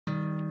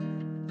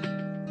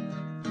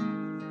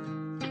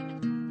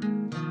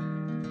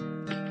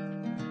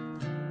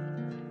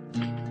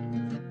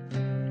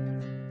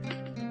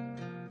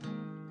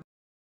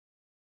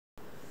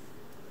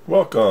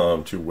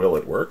Welcome to Will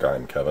at Work.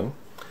 I'm Kevin.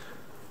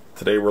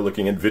 Today we're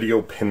looking at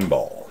video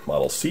pinball,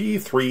 model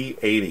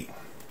C380.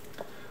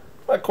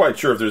 Not quite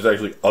sure if there's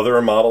actually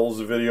other models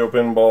of video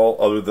pinball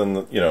other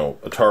than,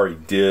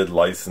 Atari did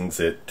license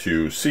it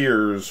to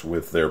Sears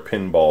with their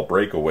Pinball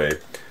Breakaway.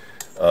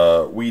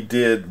 We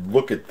did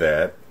look at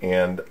that,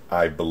 and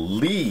I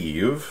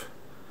believe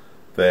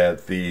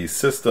that the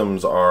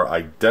systems are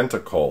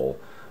identical,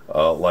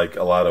 like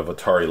a lot of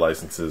Atari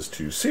licenses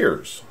to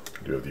Sears.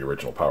 We do have the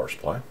original power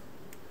supply.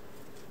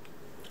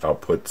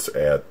 Outputs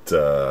at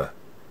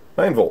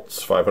 9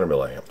 volts, 500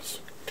 milliamps.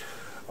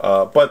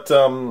 But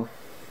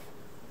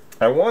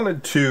I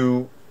wanted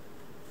to,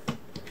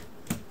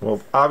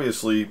 well,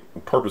 obviously,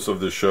 the purpose of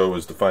this show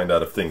is to find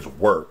out if things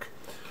work.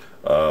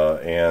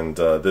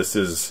 This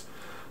is,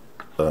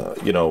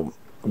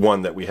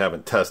 one that we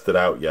haven't tested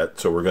out yet,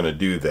 so we're going to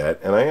do that.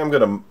 And I am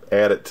going to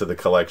add it to the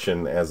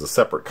collection as a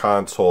separate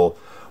console,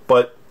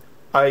 but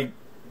I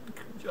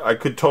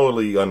could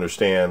totally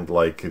understand,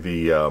 like,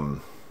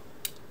 the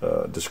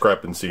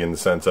discrepancy in the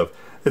sense of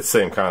it's the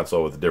same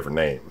console with a different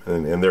name,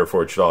 and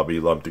therefore it should all be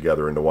lumped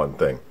together into one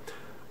thing.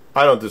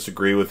 I don't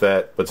disagree with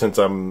that, but since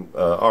I'm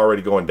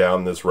already going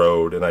down this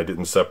road and I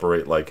didn't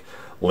separate like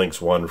Lynx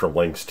 1 from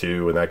Lynx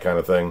 2 and that kind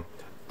of thing,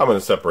 I'm going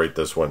to separate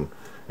this one,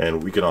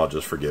 and we can all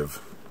just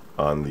forgive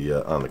on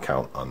the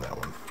count on that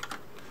one.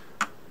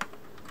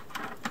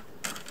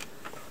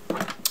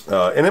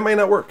 And it may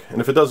not work, and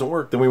if it doesn't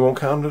work, then we won't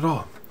count it at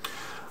all.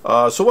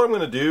 So what I'm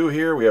going to do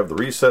here, we have the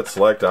reset,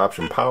 select,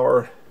 option,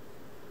 power,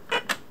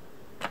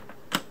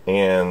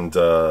 and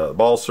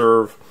ball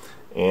serve,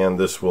 and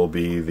this will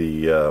be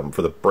the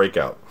for the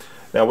breakout.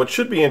 Now what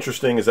should be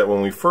interesting is that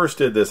when we first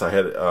did this, I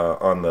had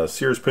on the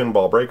Sears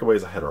Pinball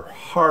Breakaways, I had a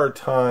hard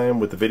time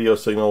with the video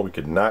signal. We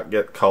could not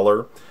get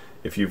color.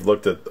 If you've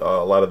looked at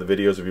a lot of the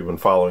videos, if you've been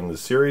following the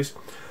series,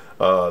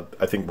 I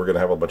think we're going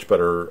to have a much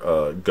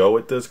better go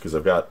at this, because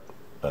I've got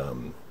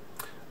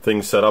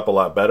things set up a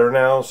lot better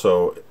now,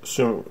 so it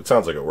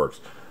sounds like it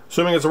works.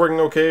 Assuming it's working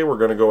okay, we're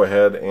going to go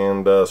ahead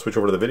and switch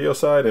over to the video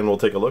side, and we'll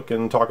take a look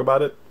and talk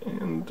about it.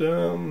 And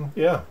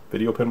yeah,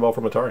 video pinball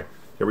from Atari.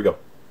 Here we go.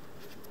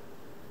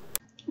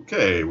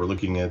 Okay, we're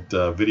looking at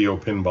video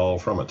pinball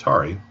from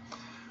Atari.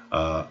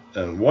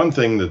 And one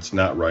thing that's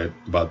not right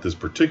about this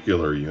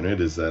particular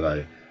unit is that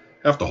I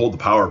have to hold the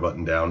power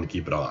button down to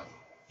keep it on.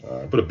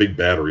 I put a big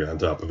battery on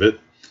top of it,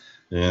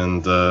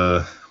 and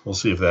we'll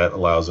see if that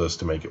allows us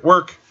to make it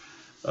work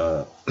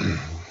and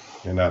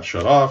not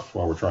shut off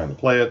while we're trying to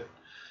play it.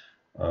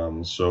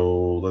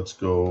 So let's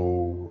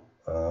go,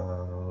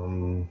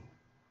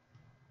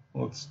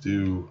 let's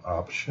do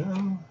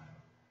option.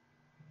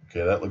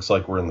 Okay, that looks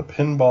like we're in the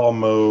pinball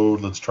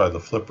mode. Let's try the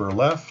flipper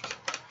left.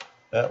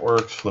 That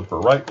works. Flipper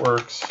right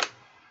works.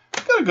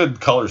 Got a good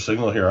color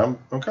signal here. I'm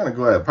kind of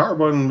glad. Power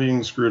button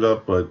being screwed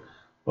up, but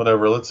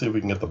whatever. Let's see if we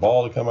can get the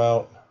ball to come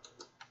out.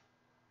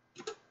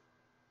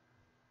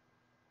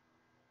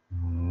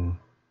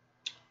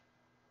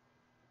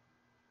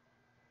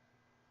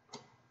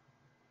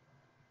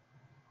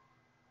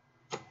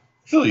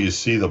 Usually you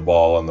see the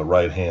ball on the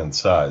right hand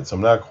side, so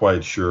I'm not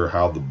quite sure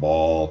how the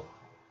ball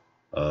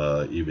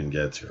even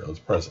gets here. Let's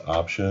press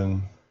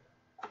option.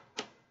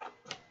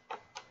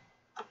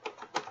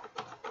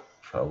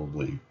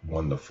 Probably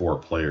 1 to 4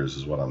 players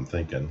is what I'm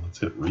thinking. Let's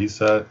hit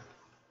reset.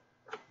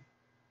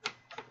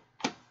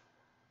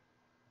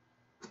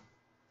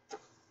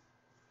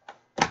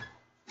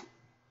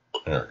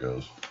 There it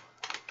goes.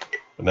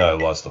 But now I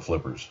lost the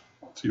flippers.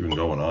 What's even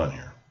going on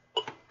here?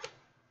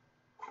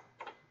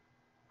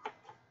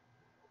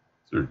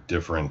 They're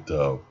different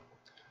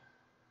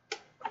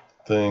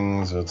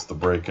things. That's the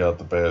breakout,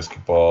 the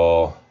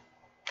basketball.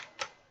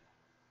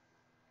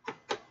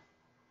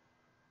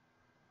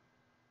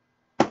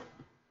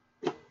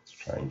 Let's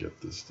try and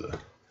get this to...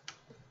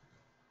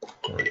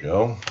 There we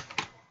go.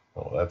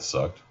 Oh, that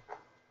sucked.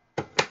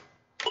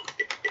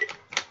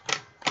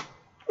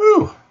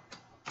 Woo!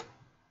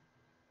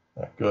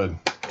 Not good.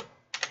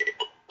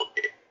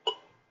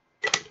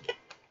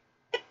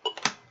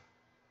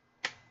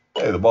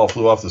 Hey, the ball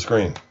flew off the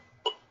screen.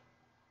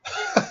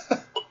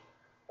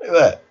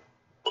 That.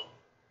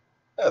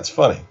 That's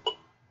funny.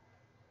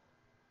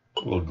 A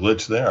little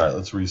glitch there. All right,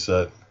 let's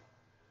reset.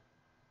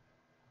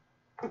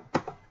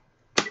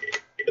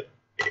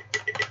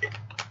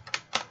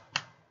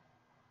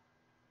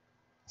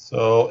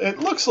 So it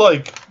looks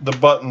like the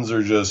buttons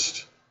are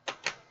just...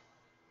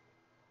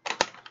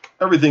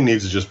 Everything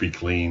needs to just be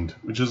cleaned,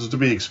 which is to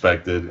be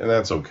expected, and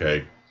that's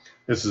okay.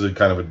 This is a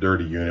kind of a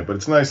dirty unit, but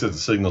it's nice that the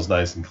signal's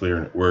nice and clear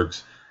and it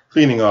works.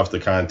 Cleaning off the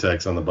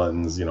contacts on the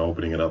buttons,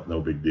 opening it up,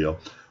 no big deal.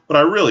 What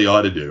I really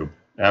ought to do,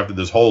 after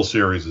this whole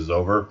series is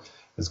over,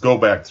 is go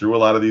back through a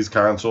lot of these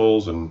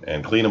consoles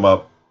and clean them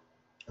up,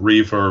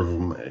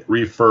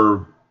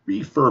 refurbish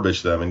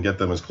them, and get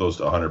them as close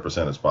to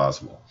 100% as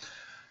possible.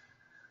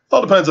 It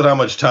all depends on how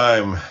much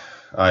time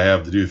I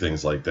have to do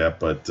things like that,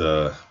 but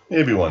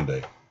maybe one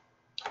day.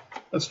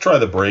 Let's try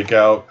the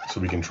breakout so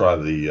we can try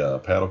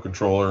the paddle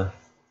controller.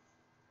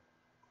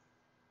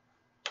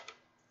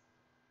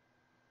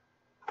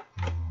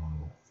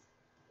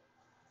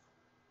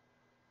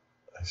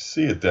 I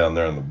see it down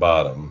there on the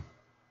bottom.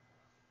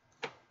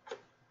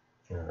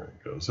 There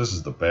it goes. This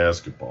is the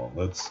basketball.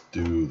 Let's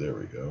do, there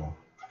we go.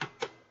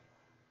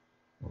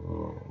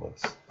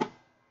 Let's see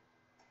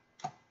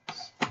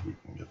if we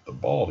can get the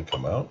ball to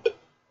come out.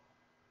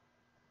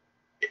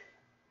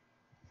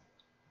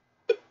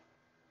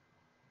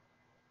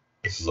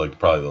 This is like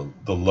probably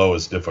the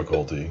lowest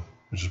difficulty,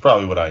 which is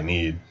probably what I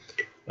need.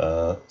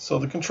 So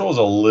the control's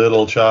a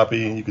little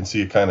choppy. You can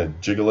see it kind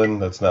of jiggling.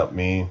 That's not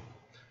me.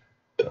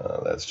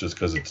 That's just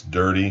because it's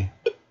dirty.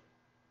 I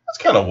just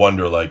kind of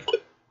wonder, like,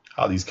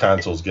 how these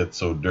consoles get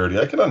so dirty.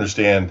 I can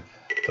understand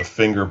the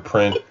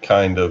fingerprint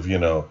kind of, you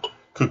know,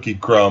 cookie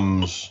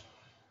crumbs,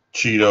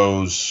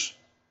 Cheetos,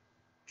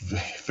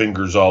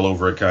 fingers all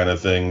over it kind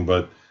of thing.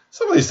 But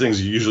some of these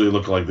things usually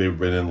look like they've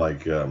been in,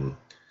 like,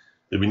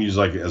 they've been used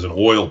like as an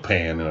oil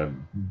pan in a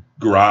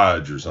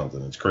garage or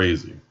something. It's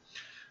crazy.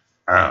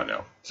 I don't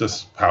know. It's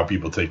just how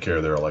people take care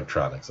of their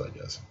electronics, I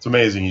guess. It's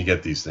amazing you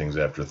get these things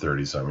after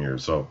 30-some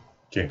years, so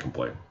can't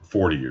complain.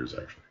 40 years,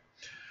 actually.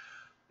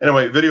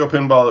 Anyway, video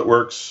pinball, it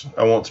works.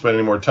 I won't spend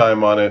any more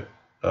time on it.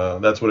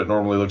 That's what it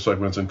normally looks like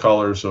when it's in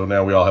color, so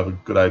now we all have a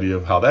good idea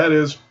of how that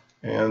is.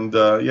 And,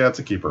 yeah, it's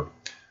a keeper.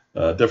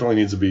 Definitely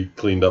needs to be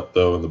cleaned up,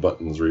 though, and the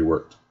buttons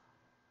reworked.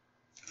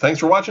 Thanks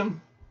for watching.